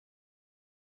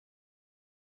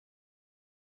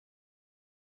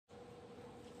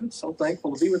I'm so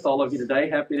thankful to be with all of you today.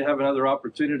 Happy to have another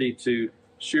opportunity to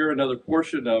share another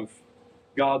portion of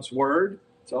God's Word.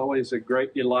 It's always a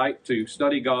great delight to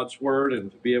study God's Word and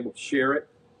to be able to share it.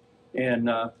 And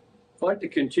I'd like to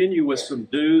continue with some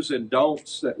do's and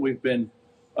don'ts that we've been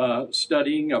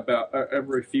studying about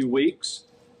every few weeks.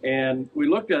 And we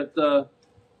looked at the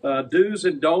do's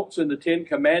and don'ts in the Ten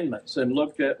Commandments and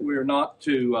looked at we're not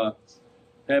to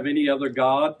have any other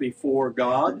God before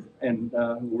God, and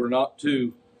we're not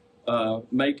to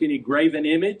make any graven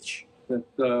image,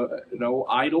 that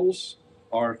idols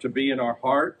are to be in our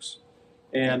hearts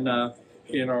and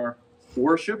in our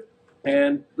worship.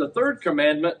 And the third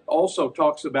commandment also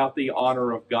talks about the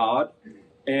honor of God,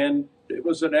 and it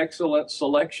was an excellent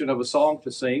selection of a song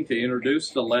to sing to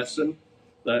introduce the lesson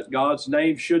that God's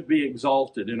name should be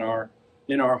exalted in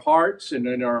our hearts and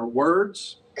in our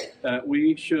words.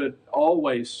 We should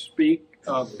always speak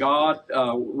of God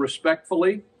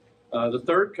respectfully. The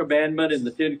third commandment in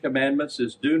the Ten Commandments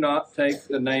is do not take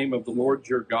the name of the Lord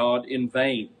your God in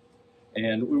vain.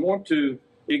 And we want to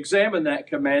examine that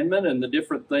commandment and the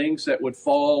different things that would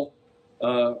fall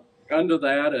under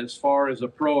that as far as a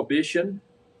prohibition.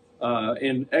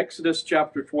 In Exodus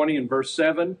chapter 20 and verse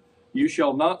 7, you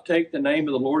shall not take the name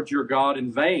of the Lord your God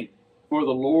in vain, for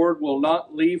the Lord will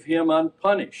not leave him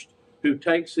unpunished who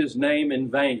takes his name in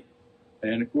vain.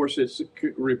 And of course, it's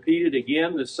repeated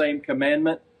again, the same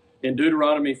commandment in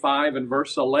Deuteronomy 5 and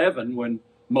verse 11, when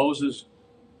Moses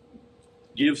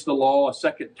gives the law a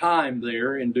second time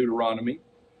there in Deuteronomy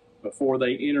before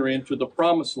they enter into the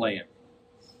promised land.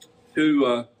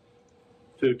 To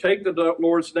take the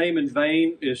Lord's name in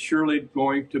vain is surely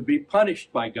going to be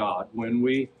punished by God when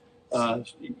we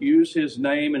use his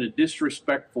name in a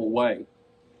disrespectful way,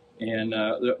 and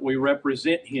that we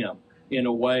represent him in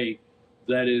a way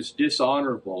that is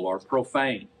dishonorable or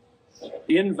profane.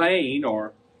 In vain,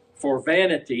 or for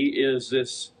vanity, is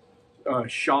this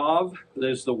shav.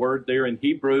 There's the word there in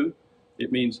Hebrew.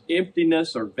 It means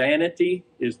emptiness, or vanity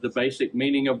is the basic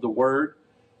meaning of the word.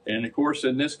 And of course,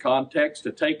 in this context,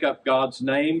 to take up God's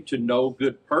name to no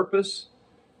good purpose,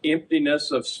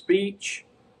 emptiness of speech,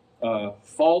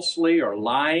 falsely or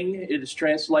lying, it is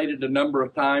translated a number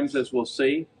of times, as we'll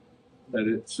see, that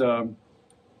it's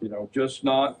just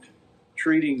not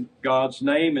treating God's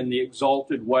name in the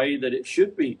exalted way that it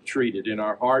should be treated in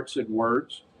our hearts and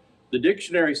words. The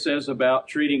dictionary says about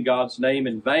treating God's name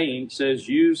in vain, says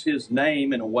use his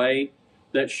name in a way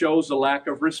that shows a lack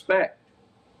of respect.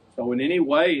 So in any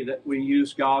way that we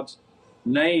use God's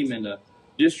name in a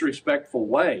disrespectful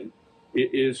way,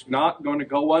 it is not going to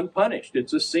go unpunished.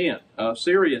 It's a sin, a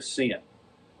serious sin.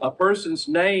 A person's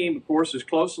name, of course, is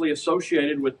closely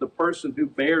associated with the person who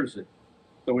bears it.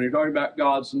 So when you're talking about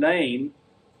God's name,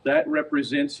 that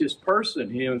represents his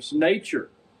person, his nature.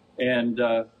 And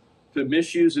to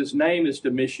misuse his name is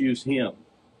to misuse him.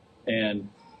 And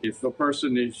if a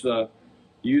person is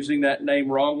using that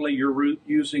name wrongly, you're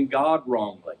using God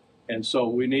wrongly. And so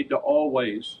we need to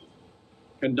always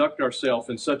conduct ourselves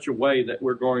in such a way that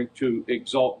we're going to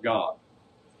exalt God.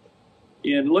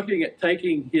 In looking at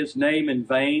taking his name in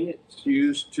vain, it's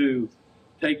used to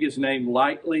take his name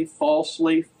lightly,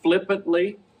 falsely,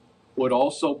 flippantly, would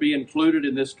also be included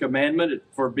in this commandment. It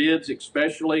forbids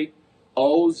especially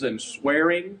oaths and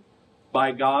swearing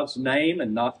by God's name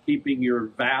and not keeping your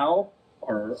vow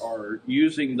or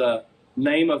using the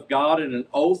name of God in an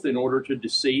oath in order to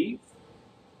deceive.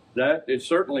 That is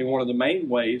certainly one of the main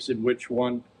ways in which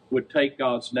one would take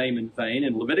God's name in vain.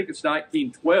 In Leviticus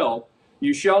 19:12,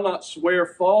 you shall not swear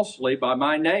falsely by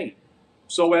my name,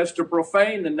 so as to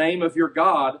profane the name of your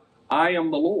God. I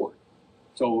am the Lord.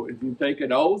 So if you take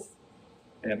an oath,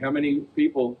 and how many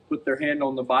people put their hand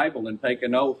on the Bible and take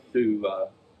an oath to,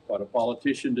 a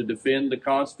politician to defend the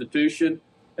Constitution,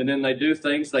 and then they do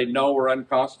things they know are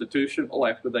unconstitutional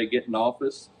after they get in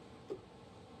office?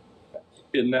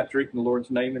 Isn't that treating the Lord's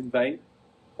name in vain?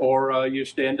 Or you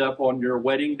stand up on your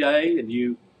wedding day and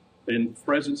you, in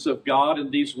presence of God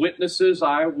and these witnesses,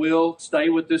 I will stay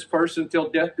with this person till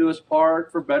death do us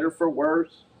part, for better, for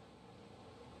worse.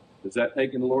 Is that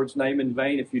taking the Lord's name in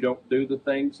vain if you don't do the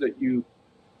things that you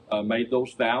made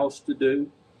those vows to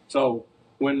do? So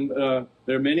when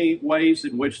there are many ways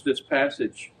in which this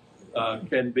passage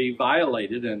can be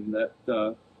violated, and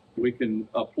that we can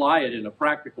apply it in a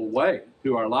practical way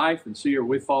to our life and see, are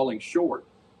we falling short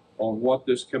on what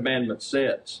this commandment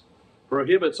says.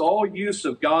 Prohibits all use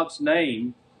of God's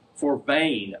name for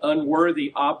vain,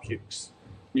 unworthy objects.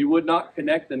 You would not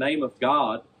connect the name of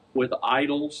God with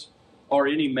idols or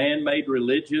any man-made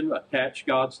religion, attach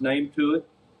God's name to it.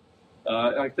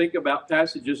 I think about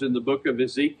passages in the book of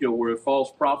Ezekiel where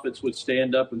false prophets would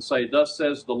stand up and say, thus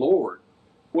says the Lord,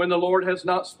 when the Lord has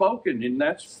not spoken, and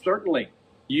that's certainly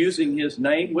using his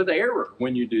name with error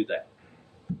when you do that.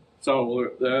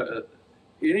 So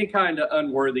any kind of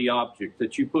unworthy object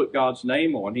that you put God's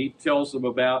name on, he tells them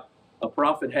about a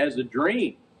prophet has a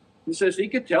dream. He says he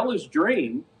could tell his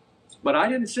dream, but I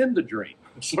didn't send the dream.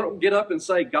 So don't get up and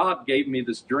say, God gave me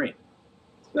this dream.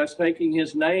 That's taking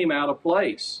his name out of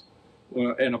place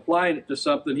and applying it to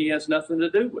something he has nothing to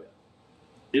do with.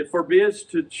 It forbids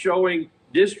to showing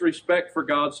disrespect for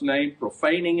God's name,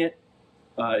 profaning it.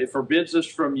 It forbids us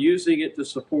from using it to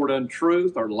support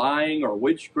untruth or lying or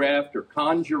witchcraft or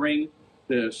conjuring.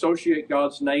 To associate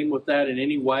God's name with that in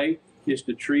any way is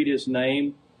to treat his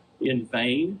name in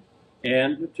vain.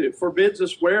 And it forbids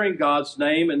us wearing God's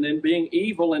name and then being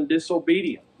evil and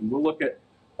disobedient. And we'll look at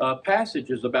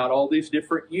passages about all these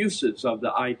different uses of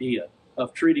the idea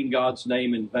of treating God's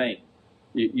name in vain.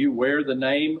 You wear the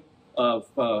name of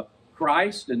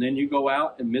Christ and then you go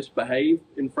out and misbehave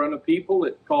in front of people.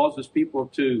 It causes people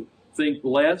to think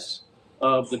less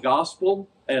of the gospel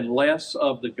and less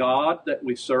of the God that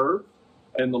we serve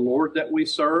and the Lord that we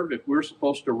serve. If we're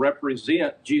supposed to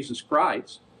represent Jesus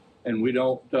Christ, and we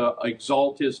don't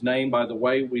exalt his name by the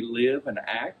way we live and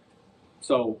act.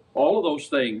 So all of those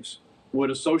things would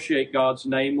associate God's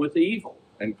name with evil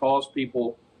and cause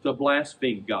people to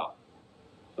blaspheme God.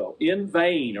 So in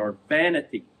vain or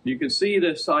vanity, you can see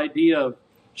this idea of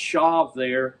shav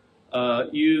there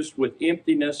used with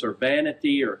emptiness or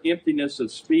vanity or emptiness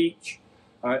of speech.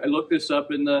 I looked this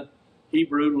up in the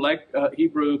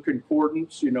Hebrew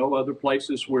concordance, other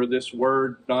places where this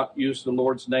word, not use the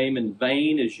Lord's name in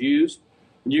vain, is used.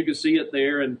 And you can see it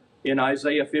there in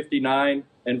Isaiah 59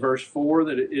 and verse 4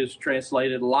 that it is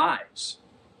translated lies.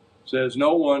 It says,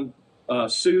 no one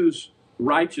sues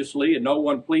righteously and no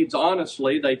one pleads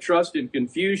honestly. They trust in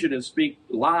confusion and speak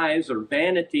lies or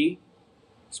vanity,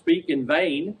 speak in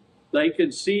vain. They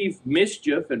conceive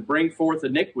mischief and bring forth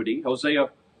iniquity. Hosea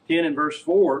 10 and verse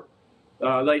 4.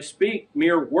 They speak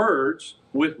mere words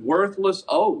with worthless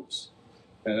oaths,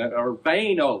 or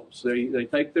vain oaths. They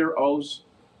take their oaths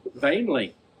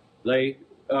vainly. They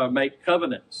make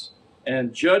covenants,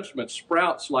 and judgment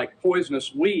sprouts like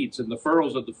poisonous weeds in the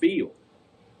furrows of the field.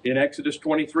 In Exodus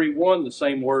 23:1, the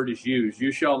same word is used.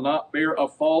 You shall not bear a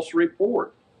false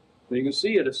report. You can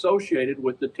see it associated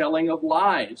with the telling of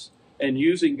lies and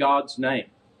using God's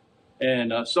name,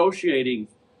 and associating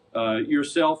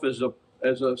yourself as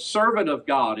a servant of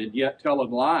God and yet telling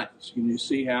lies. Can you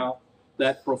see how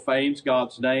that profanes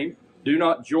God's name? Do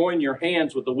not join your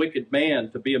hands with the wicked man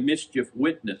to be a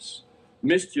mischievous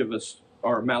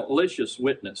or malicious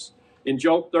witness. In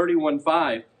Job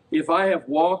 31:5, if I have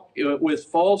walked with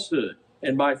falsehood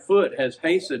and my foot has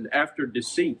hastened after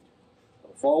deceit.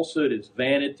 Falsehood is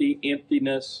vanity,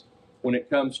 emptiness when it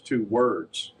comes to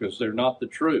words because they're not the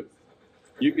truth.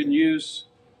 You can use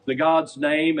the God's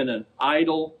name in an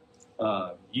idle,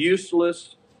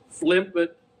 useless,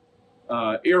 flippant,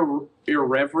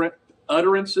 irreverent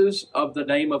utterances of the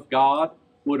name of God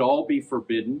would all be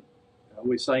forbidden.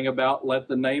 We sang about let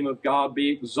the name of God be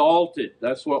exalted.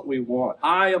 That's what we want.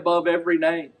 High above every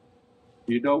name.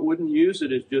 You wouldn't use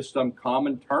it as just some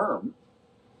common term.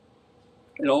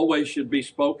 It always should be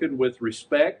spoken with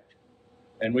respect.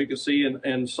 And we can see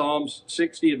in Psalms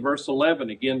 60 and verse 11,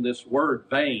 again, this word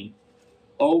vain.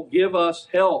 Oh, give us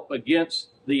help against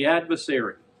the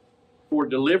adversary, for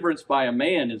deliverance by a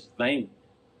man is vain.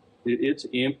 It's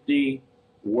empty,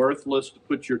 worthless to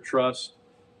put your trust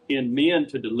in men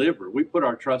to deliver. We put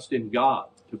our trust in God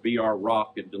to be our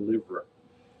rock and deliverer.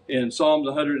 In Psalms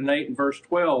 108 and verse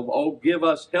 12, oh, give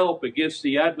us help against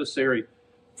the adversary,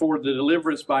 for the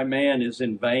deliverance by man is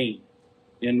in vain.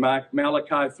 In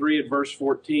Malachi 3 and verse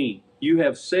 14, you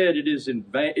have said it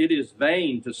is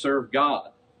vain to serve God.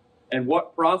 And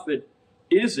what profit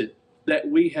is it that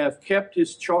we have kept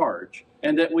his charge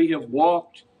and that we have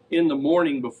walked in the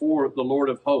morning before the Lord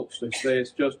of hosts? They say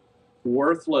it's just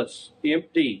worthless,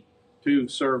 empty to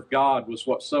serve God, was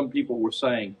what some people were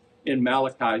saying in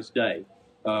Malachi's day.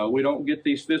 We don't get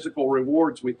these physical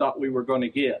rewards we thought we were going to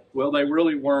get. Well, they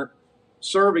really weren't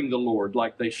serving the Lord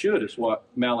like they should, is what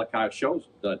Malachi shows us,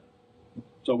 doesn't it?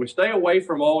 So we stay away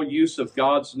from all use of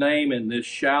God's name in this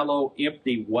shallow,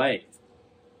 empty way,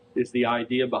 is the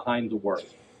idea behind the word.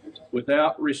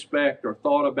 Without respect or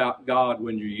thought about God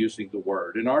when you're using the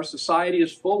word. And our society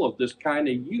is full of this kind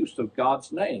of use of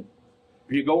God's name.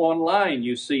 If you go online,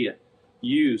 you see it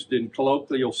used in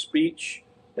colloquial speech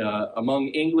among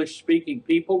English-speaking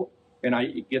people. And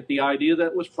I get the idea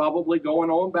that was probably going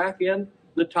on back in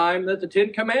the time that the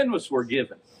Ten Commandments were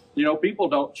given. People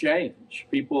don't change.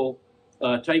 People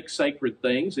take sacred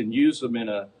things and use them in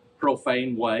a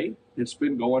profane way. It's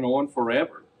been going on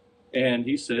forever. And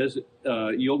he says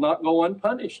you'll not go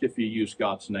unpunished if you use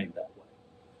God's name that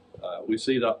way. We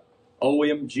see the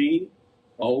OMG,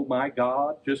 oh my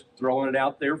God, just throwing it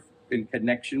out there in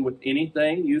connection with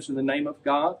anything, using the name of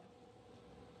God.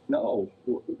 No,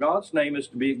 God's name is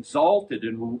to be exalted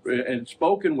and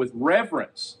spoken with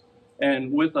reverence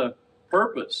and with a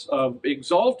purpose of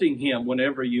exalting Him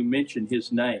whenever you mention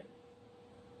His name.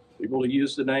 People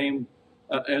use the name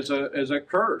as a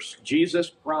curse.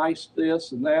 Jesus Christ,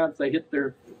 this and that. If they hit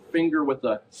their finger with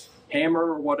a hammer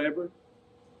or whatever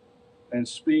and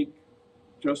speak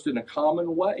just in a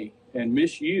common way and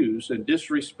misuse and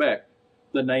disrespect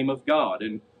the name of God.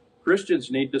 And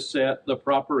Christians need to set the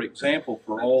proper example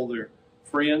for all their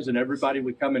friends and everybody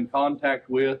we come in contact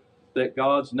with, that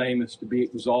God's name is to be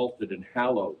exalted and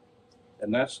hallowed.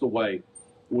 And that's the way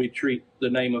we treat the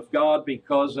name of God,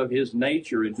 because of His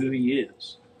nature and who He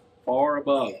is, far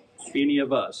above any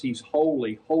of us. He's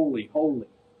holy, holy, holy.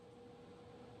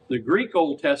 The Greek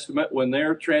Old Testament, when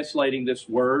they're translating this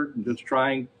word and just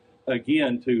trying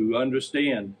again to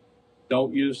understand,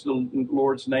 don't use the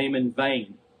Lord's name in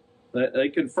vain. They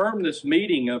confirm this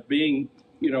meaning of being,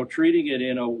 treating it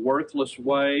in a worthless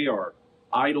way or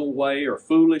idle way or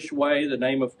foolish way, the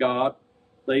name of God.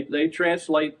 They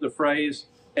translate the phrase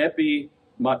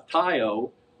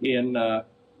epimatio in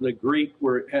the Greek,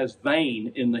 where it has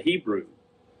vain in the Hebrew.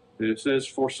 It says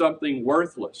for something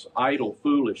worthless, idle,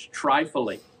 foolish,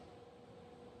 trifling.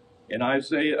 In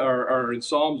Isaiah or in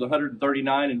Psalms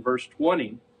 139 and verse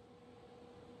 20,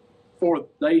 for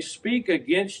they speak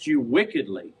against you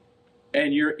wickedly,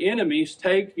 and your enemies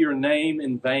take your name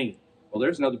in vain. Well,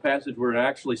 there's another passage where it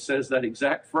actually says that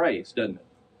exact phrase, doesn't it?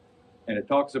 And it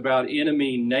talks about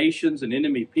enemy nations and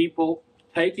enemy people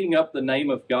taking up the name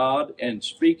of God and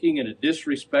speaking in a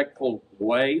disrespectful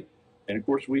way. And of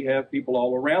course, we have people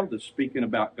all around us speaking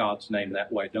about God's name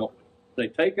that way, don't we? They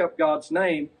take up God's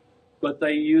name, but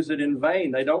they use it in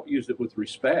vain. They don't use it with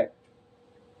respect.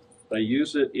 They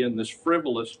use it in this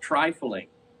frivolous, trifling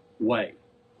way.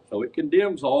 So it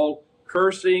condemns all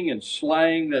cursing and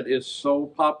slang that is so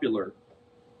popular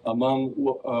among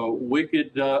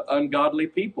wicked, ungodly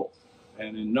people.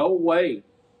 And in no way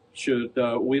should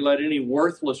we let any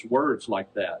worthless words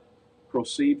like that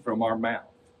proceed from our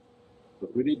mouth.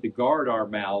 But we need to guard our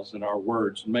mouths and our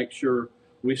words and make sure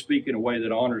we speak in a way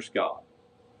that honors God.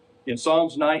 In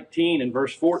Psalms 19 and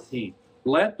verse 14,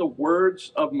 let the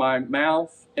words of my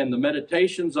mouth and the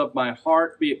meditations of my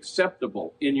heart be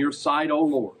acceptable in your sight, O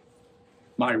Lord,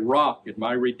 my rock and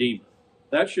my redeemer.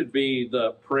 That should be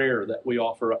the prayer that we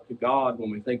offer up to God when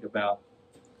we think about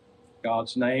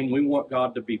God's name. We want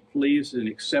God to be pleased and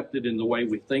accepted in the way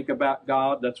we think about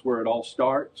God. That's where it all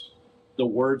starts. The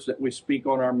words that we speak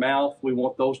on our mouth, we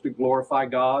want those to glorify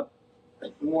God.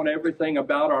 We want everything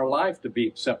about our life to be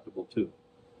acceptable to Him.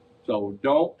 So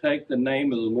don't take the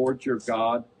name of the Lord your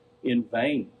God in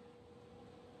vain.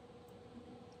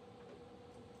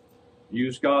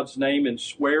 Use God's name in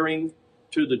swearing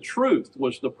to the truth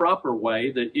was the proper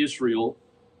way that Israel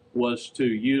was to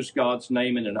use God's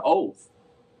name in an oath.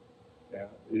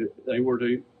 They were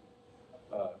to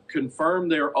confirm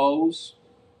their oaths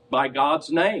by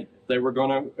God's name. They were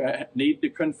going to need to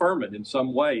confirm it in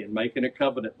some way in making a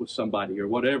covenant with somebody or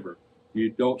whatever. You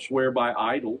don't swear by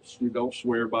idols. You don't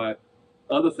swear by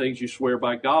other things. You swear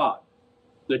by God.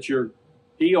 That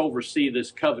He oversee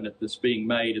this covenant that's being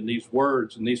made and these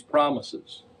words and these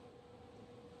promises.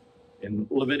 In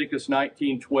Leviticus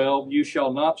 19:12, you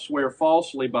shall not swear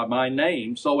falsely by my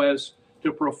name so as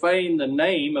to profane the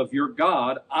name of your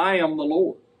God. I am the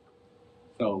Lord.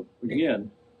 So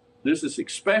again, this is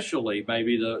especially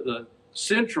maybe the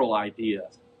central idea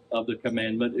of the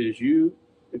commandment is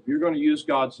if you're going to use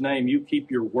God's name, you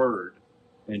keep your word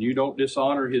and you don't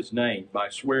dishonor His name by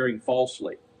swearing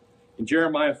falsely. In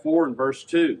Jeremiah 4 and verse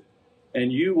 2,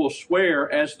 and you will swear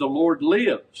as the Lord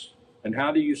lives. And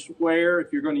how do you swear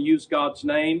if you're going to use God's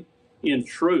name? In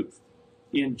truth,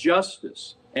 in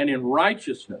justice, and in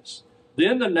righteousness.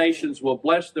 Then the nations will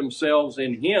bless themselves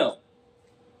in Him,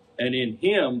 and in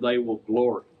Him they will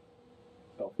glory.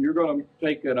 So if you're going to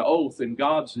take an oath in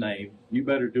God's name, you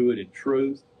better do it in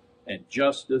truth and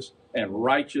justice and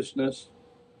righteousness.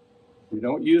 You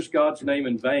don't use God's name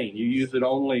in vain. You use it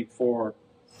only for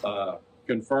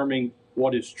confirming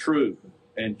what is true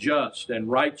and just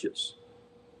and righteous.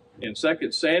 In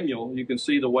 2 Samuel, you can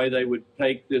see the way they would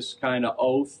take this kind of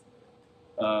oath.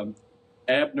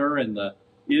 Abner and the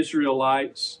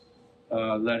Israelites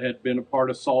that had been a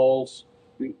part of Saul's,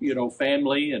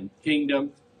 family and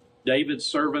kingdom, David's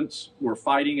servants were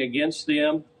fighting against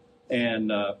them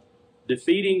and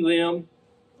defeating them.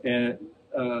 And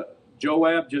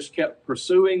Joab just kept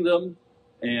pursuing them.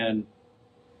 And,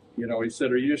 he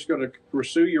said, are you just going to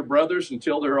pursue your brothers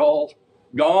until they're all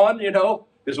gone,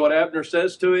 is what Abner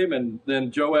says to him. And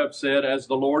then Joab said, as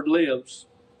the Lord lives,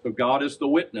 so God is the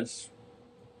witness,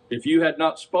 if you had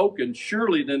not spoken,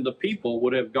 surely then the people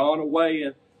would have gone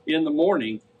away in the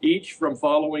morning, each from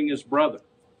following his brother.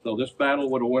 So this battle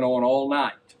would have went on all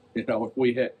night, if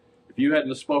you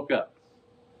hadn't spoke up.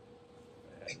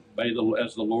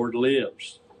 As the Lord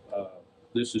lives,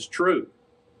 this is true.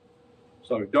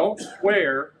 So don't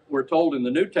swear, we're told in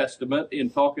the New Testament, in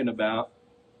talking about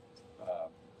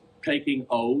taking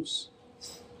oaths,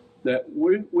 that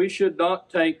we should not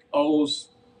take oaths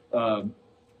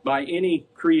by any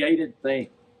created thing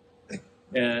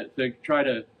to try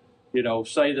to,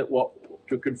 say that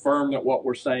to confirm that what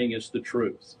we're saying is the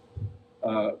truth.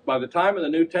 By the time of the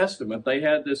New Testament, they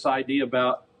had this idea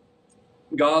about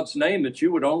God's name, that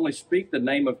you would only speak the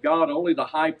name of God. Only the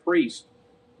high priest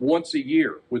once a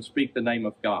year would speak the name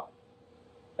of God.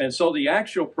 And so the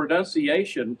actual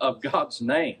pronunciation of God's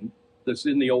name that's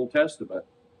in the Old Testament,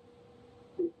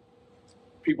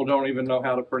 people don't even know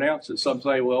how to pronounce it. Some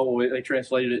say, well, they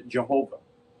translated it Jehovah,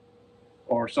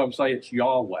 or some say it's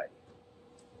Yahweh.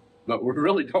 But we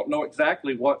really don't know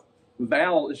exactly what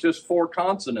vowel. It's just 4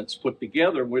 consonants put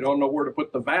together. We don't know where to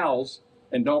put the vowels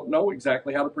and don't know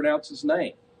exactly how to pronounce his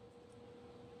name.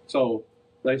 So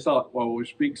they thought, well, we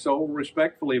speak so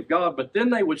respectfully of God, but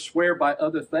then they would swear by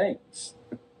other things.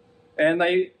 And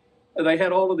they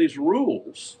had all of these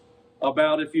rules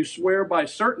about if you swear by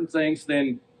certain things,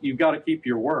 then you've got to keep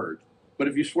your word. But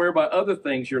if you swear by other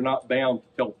things, you're not bound to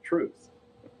tell the truth.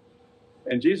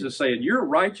 And Jesus is saying, your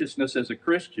righteousness as a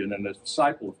Christian and a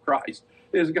disciple of Christ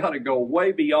has got to go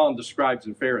way beyond the scribes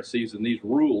and Pharisees and these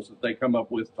rules that they come up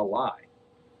with to lie.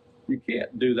 You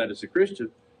can't do that as a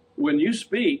Christian. When you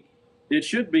speak, it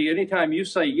should be anytime you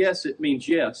say yes, it means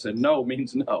yes, and no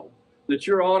means no. That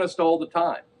you're honest all the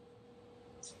time.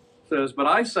 It says, but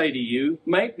I say to you,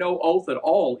 make no oath at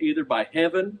all, either by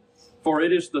heaven, for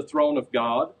it is the throne of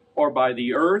God, or by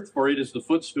the earth, for it is the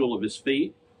footstool of his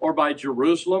feet, or by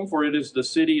Jerusalem, for it is the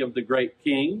city of the great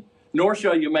king. Nor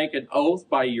shall you make an oath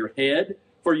by your head,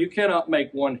 for you cannot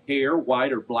make one hair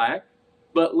white or black.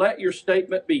 But let your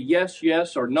statement be yes,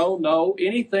 yes, or no, no.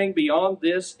 Anything beyond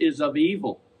this is of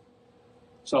evil.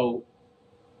 So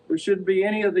there shouldn't be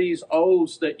any of these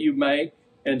oaths that you make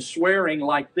and swearing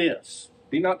like this.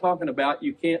 He's not talking about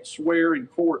you can't swear in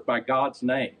court by God's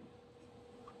name.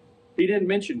 He didn't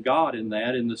mention God in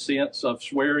that, in the sense of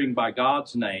swearing by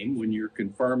God's name when you're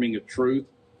confirming a truth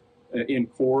in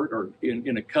court or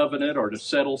in a covenant or to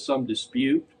settle some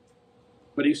dispute.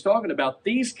 But he's talking about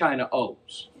these kind of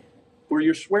oaths, where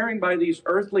you're swearing by these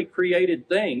earthly created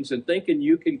things and thinking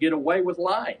you can get away with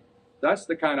lying. That's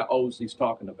the kind of oaths he's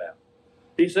talking about.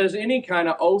 He says any kind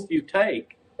of oath you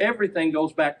take, everything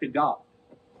goes back to God.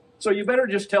 So you better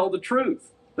just tell the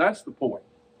truth. That's the point.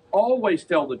 Always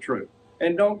tell the truth.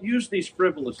 And don't use these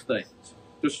frivolous things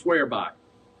to swear by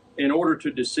in order to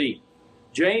deceive.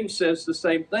 James says the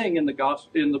same thing in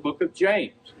the book of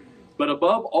James. But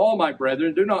above all, my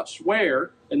brethren, do not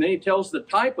swear. And then he tells the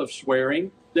type of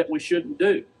swearing that we shouldn't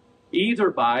do,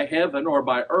 either by heaven or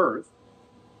by earth,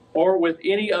 or with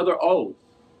any other oath.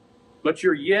 But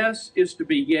your yes is to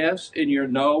be yes, and your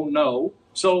no, no,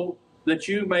 so that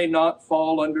you may not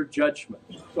fall under judgment.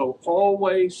 So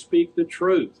always speak the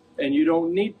truth. And you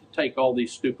don't need to take all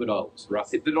these stupid oaths, right?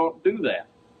 They don't do that.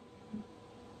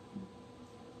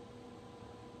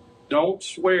 Don't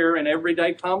swear in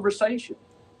everyday conversation.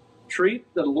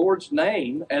 Treat the Lord's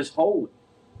name as holy.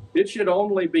 It should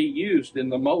only be used in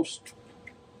the most,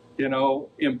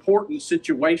 important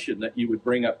situation that you would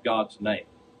bring up God's name.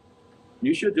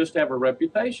 You should just have a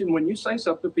reputation when you say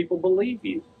something, people believe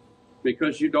you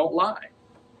because you don't lie.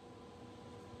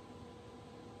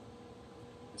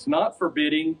 It's not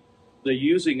forbidding the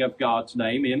using of God's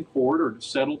name in court or to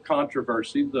settle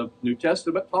controversy. The New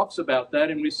Testament talks about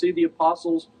that, and we see the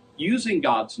apostles using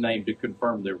God's name to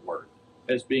confirm their word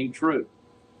as being true.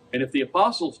 And if the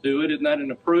apostles do it, isn't that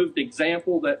an approved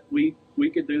example that we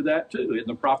could do that too in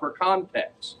the proper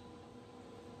context?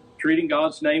 Treating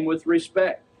God's name with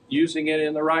respect, using it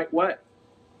in the right way.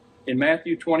 In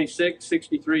Matthew 26,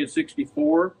 63 and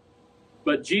 64,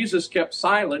 but Jesus kept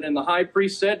silent, and the high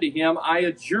priest said to him, I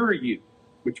adjure you,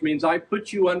 which means I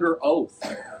put you under oath.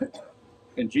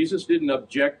 And Jesus didn't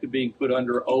object to being put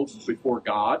under oath before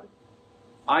God.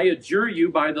 I adjure you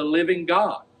by the living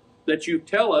God, that you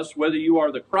tell us whether you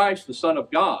are the Christ, the Son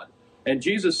of God. And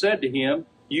Jesus said to him,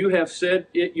 you have said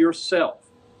it yourself.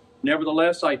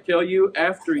 Nevertheless, I tell you,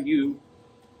 after you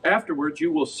Afterwards,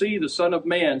 you will see the Son of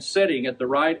Man sitting at the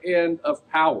right hand of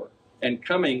power and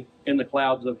coming in the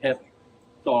clouds of heaven.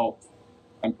 So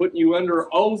I'm putting you under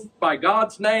oath by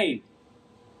God's name.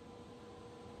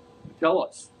 Tell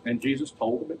us. And Jesus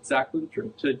told them exactly the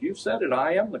truth. He said, you said it,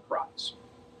 I am the Christ.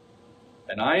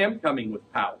 And I am coming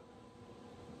with power.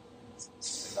 And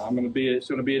it's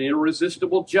going to be an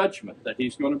irresistible judgment that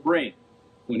he's going to bring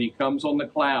when he comes on the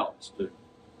clouds to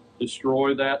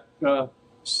destroy that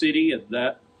city and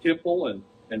that temple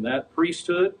and that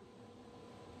priesthood.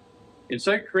 In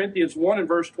 2 Corinthians 1 and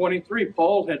verse 23,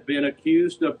 Paul had been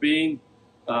accused of being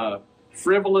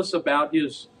frivolous about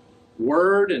his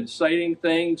word and saying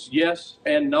things yes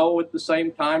and no at the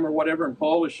same time or whatever. And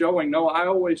Paul is showing, no, I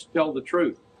always tell the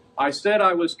truth. I said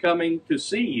I was coming to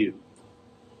see you.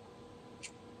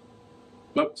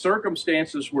 But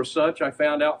circumstances were such, I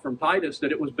found out from Titus,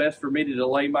 that it was best for me to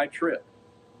delay my trip.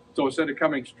 So instead of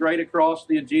coming straight across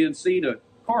the Aegean Sea to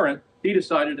Corinth, he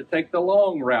decided to take the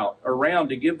long route around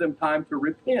to give them time to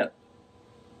repent.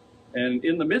 And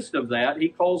in the midst of that, he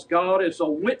calls God as a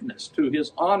witness to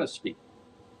his honesty.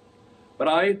 But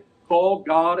I call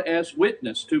God as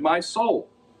witness to my soul,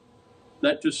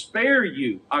 that to spare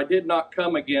you, I did not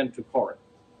come again to Corinth.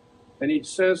 And he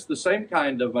says the same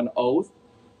kind of an oath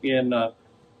in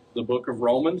the book of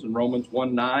Romans, in Romans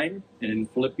 1:9, and in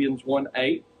Philippians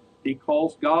 1:8. He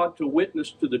calls God to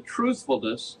witness to the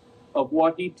truthfulness of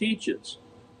what he teaches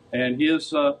and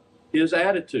his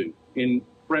attitude in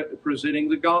presenting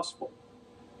the gospel.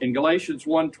 In Galatians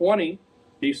 1:20,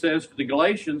 he says to the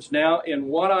Galatians, now in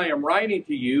what I am writing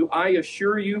to you, I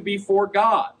assure you before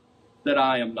God that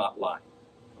I am not lying.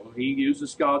 Well, he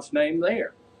uses God's name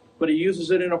there, but he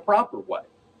uses it in a proper way.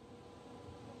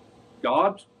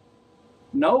 God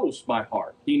knows my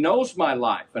heart. He knows my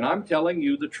life, and I'm telling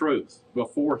you the truth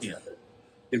before him.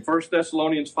 In 1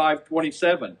 Thessalonians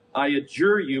 5:27, I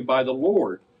adjure you by the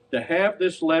Lord to have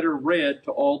this letter read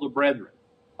to all the brethren.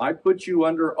 I put you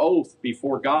under oath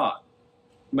before God.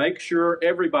 Make sure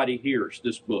everybody hears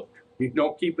this book. You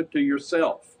don't keep it to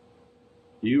yourself.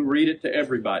 You read it to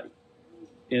everybody.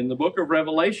 In the book of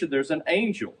Revelation, there's an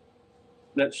angel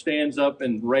that stands up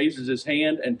and raises his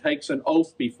hand and takes an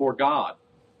oath before God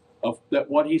that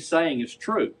what he's saying is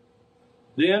true.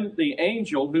 Then the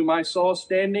angel whom I saw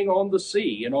standing on the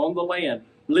sea and on the land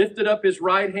lifted up his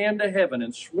right hand to heaven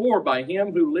and swore by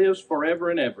him who lives forever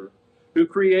and ever, who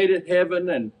created heaven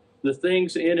and the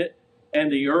things in it,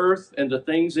 and the earth and the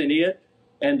things in it,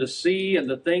 and the sea and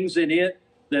the things in it,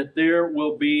 that there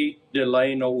will be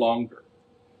delay no longer.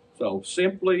 So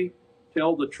simply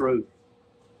tell the truth.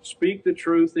 Speak the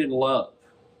truth in love.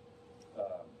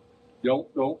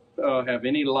 Don't have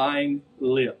any lying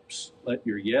lips. Let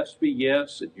your yes be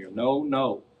yes and your no,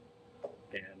 no.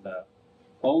 And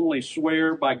only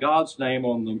swear by God's name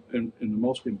in the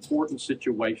most important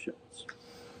situations.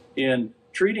 In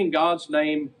treating God's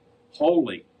name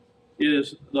holy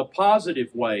is the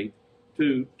positive way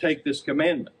to take this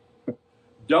commandment.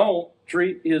 Don't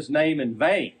treat his name in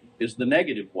vain is the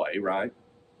negative way, right?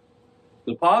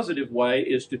 The positive way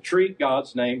is to treat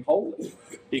God's name holy.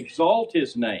 Exalt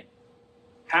his name.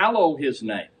 Hallow his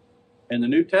name. And the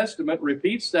New Testament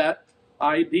repeats that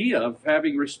idea of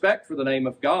having respect for the name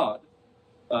of God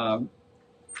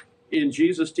in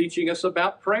Jesus teaching us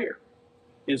about prayer.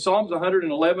 In Psalms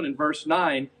 111 and verse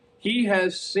 9, he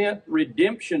has sent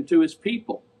redemption to his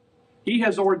people. He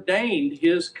has ordained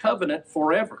his covenant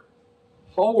forever.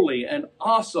 Holy and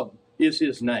awesome is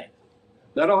his name.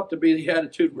 That ought to be the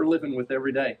attitude we're living with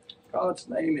every day. God's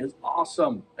name is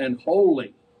awesome and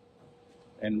holy.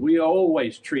 And we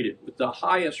always treat it with the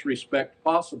highest respect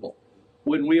possible.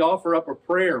 When we offer up a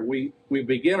prayer, we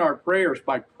begin our prayers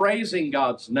by praising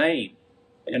God's name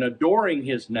and adoring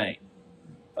his name.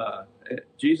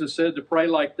 Jesus said to pray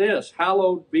like this,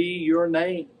 hallowed be your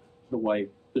name, the way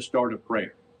to start a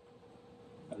prayer.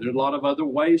 There's a lot of other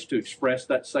ways to express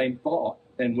that same thought.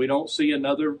 And we don't see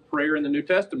another prayer in the New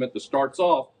Testament that starts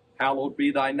off, hallowed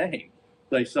be thy name.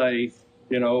 They say,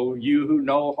 you know, you who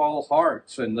know all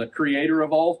hearts and the creator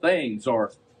of all things,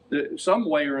 or some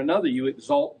way or another you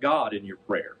exalt God in your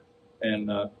prayer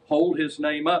and hold his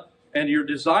name up. And your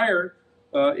desire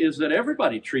is that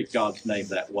everybody treat God's name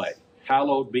that way.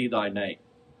 Hallowed be thy name.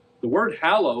 The word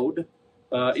hallowed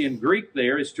in Greek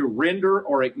there is to render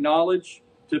or acknowledge,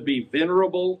 to be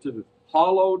venerable, to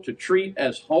hallow, to treat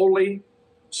as holy,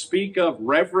 speak of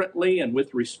reverently and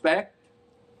with respect.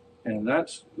 And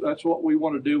that's what we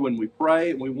want to do when we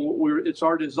pray. And it's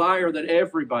our desire that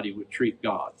everybody would treat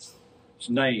God's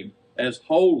name as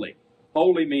holy.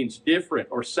 Holy means different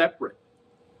or separate,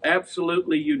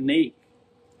 absolutely unique,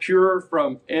 pure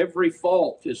from every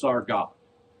fault is our God.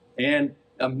 And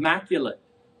immaculate.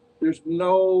 There's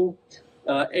no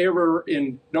error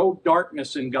no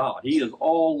darkness in God. He is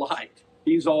all light.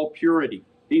 He's all purity.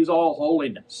 He's all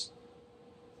holiness.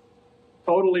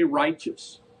 Totally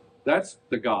righteous. That's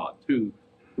the God who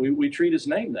we treat his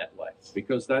name that way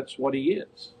because that's what he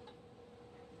is.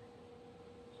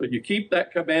 So you keep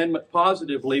that commandment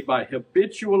positively by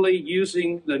habitually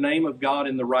using the name of God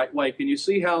in the right way. Can you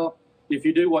see how if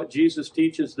you do what Jesus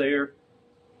teaches there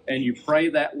and you pray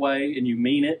that way and you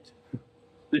mean it,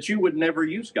 that you would never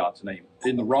use God's name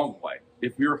in the wrong way?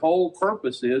 If your whole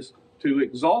purpose is to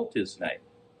exalt his name,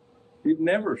 you'd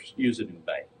never use it in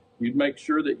vain. You'd make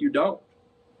sure that you don't.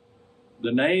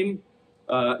 The name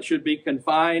should be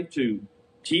confined to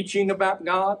teaching about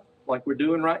God, like we're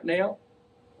doing right now,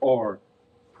 or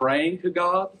praying to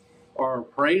God, or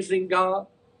praising God,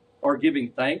 or giving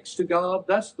thanks to God.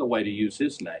 That's the way to use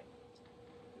his name.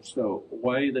 It's the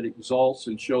way that exalts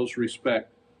and shows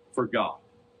respect for God.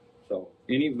 So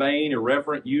any vain,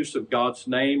 irreverent use of God's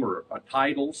name or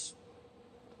titles,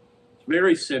 it's a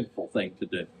very sinful thing to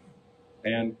do.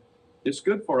 And it's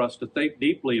good for us to think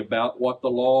deeply about what the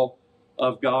law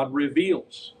of God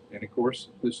reveals. And of course,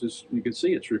 this is, you can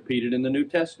see it's repeated in the New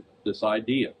Testament, this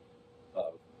idea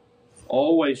of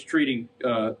always treating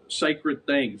sacred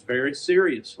things very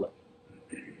seriously.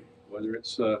 Whether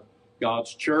it's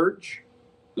God's church,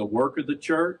 the work of the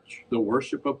church, the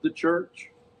worship of the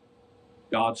church,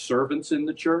 God's servants in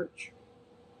the church,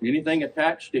 anything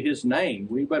attached to his name,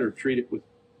 we better treat it with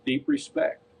deep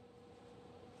respect.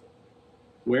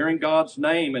 Wearing God's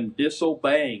name and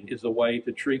disobeying is a way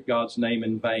to treat God's name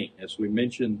in vain, as we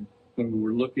mentioned when we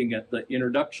were looking at the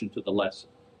introduction to the lesson.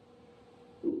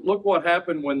 Look what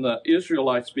happened when the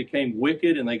Israelites became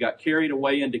wicked and they got carried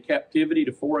away into captivity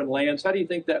to foreign lands. How do you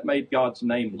think that made God's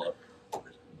name look?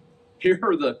 Here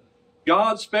are the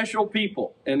God's special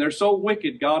people, and they're so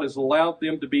wicked, God has allowed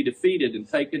them to be defeated and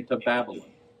taken to Babylon.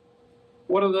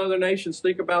 What do the other nations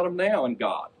think about them now and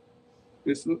God?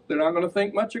 They're not going to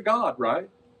think much of God, right?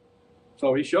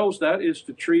 So he shows that is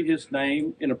to treat his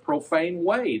name in a profane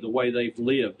way, the way they've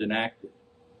lived and acted.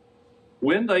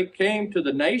 When they came to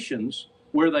the nations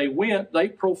where they went, they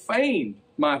profaned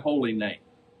my holy name,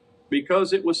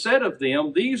 because it was said of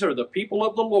them, these are the people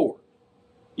of the Lord,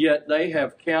 yet they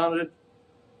have come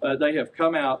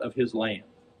out of his land.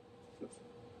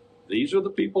 These are the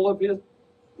people of his.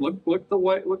 Look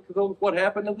what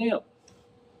happened to them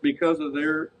because of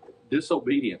their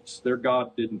disobedience. Their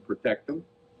God didn't protect them.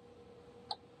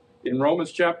 In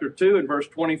Romans chapter 2 and verse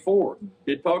 24,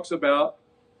 it talks about,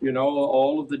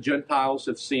 all of the Gentiles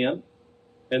have sinned.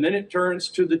 And then it turns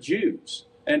to the Jews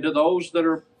and to those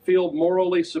that feel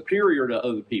morally superior to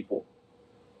other people.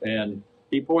 And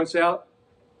he points out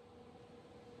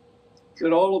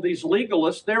that all of these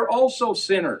legalists, they're also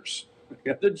sinners.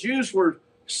 The Jews were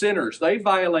sinners. They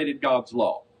violated God's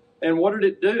law. And what did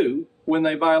it do when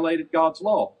they violated God's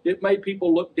law? It made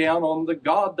people look down on the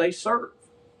God they serve.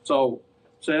 So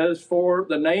it says, for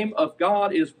the name of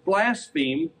God is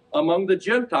blasphemed among the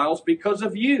Gentiles because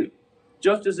of you.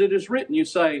 Just as it is written, you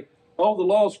say, oh, the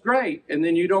law's great, and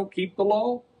then you don't keep the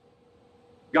law.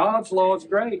 God's law is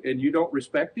great, and you don't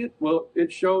respect it. Well,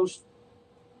 it shows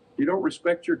you don't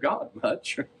respect your God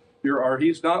much, or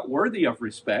he's not worthy of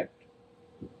respect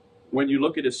when you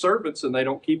look at his servants and they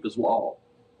don't keep his law.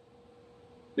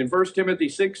 In 1 Timothy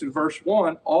 6 and verse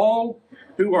 1, all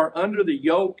who are under the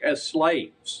yoke as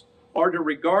slaves are to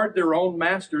regard their own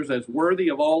masters as worthy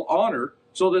of all honor,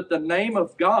 so that the name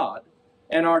of God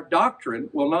and our doctrine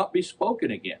will not be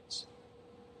spoken against.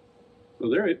 So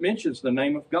there it mentions the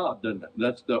name of God, doesn't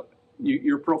it?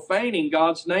 You're profaning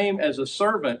God's name as a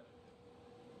servant,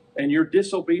 and you're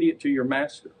disobedient to your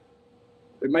master.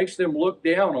 It makes them look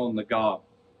down on the God,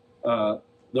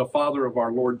 the Father of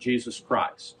our Lord Jesus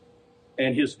Christ,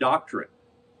 and his doctrine.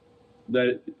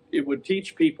 That it would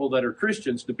teach people that are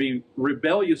Christians to be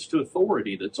rebellious to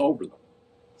authority that's over them.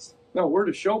 No, we're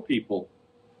to show people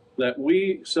that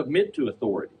we submit to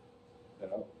authority,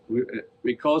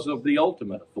 because of the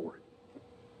ultimate authority.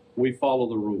 We follow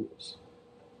the rules.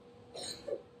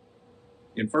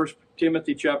 In 1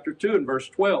 Timothy chapter 2 and verse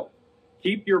 12,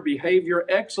 keep your behavior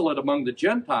excellent among the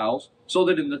Gentiles, so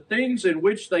that in the things in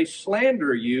which they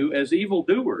slander you as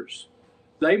evildoers,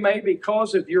 they may,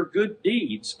 because of your good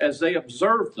deeds, as they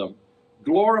observe them,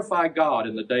 glorify God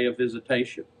in the day of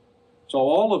visitation. So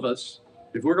all of us,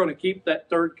 if we're going to keep that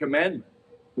third commandment,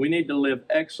 we need to live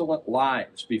excellent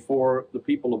lives before the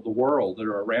people of the world that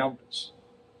are around us.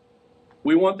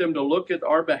 We want them to look at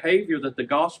our behavior that the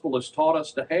gospel has taught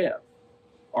us to have.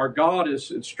 Our God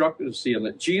has instructed us in,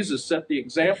 that Jesus set the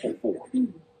example for.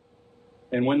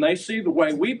 And when they see the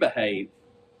way we behave,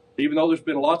 Even though there's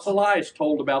been lots of lies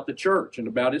told about the church and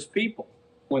about his people,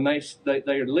 when they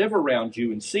live around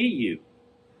you and see you,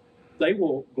 they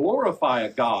will glorify a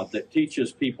God that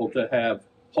teaches people to have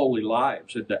holy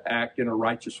lives and to act in a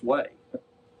righteous way.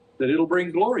 That it'll bring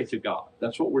glory to God.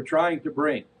 That's what we're trying to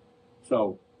bring.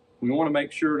 So we want to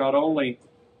make sure not only,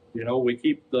 we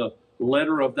keep the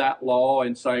letter of that law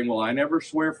and saying, well, I never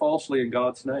swear falsely in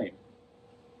God's name.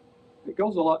 It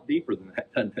goes a lot deeper than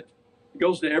that, doesn't it? It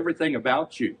goes to everything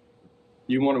about you.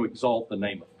 You want to exalt the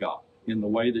name of God in the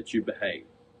way that you behave.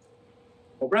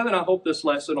 Well, brethren, I hope this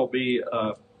lesson will be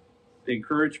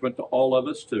encouragement to all of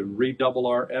us to redouble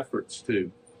our efforts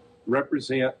to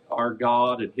represent our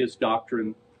God and his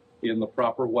doctrine in the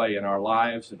proper way in our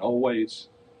lives, and always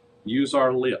use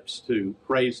our lips to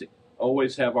praise him.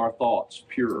 Always have our thoughts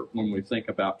pure when we think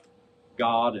about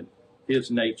God and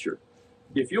his nature.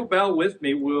 If you'll bow with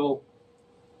me, we'll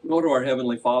go to our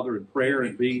Heavenly Father in prayer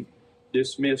and be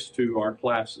dismissed to our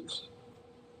classes.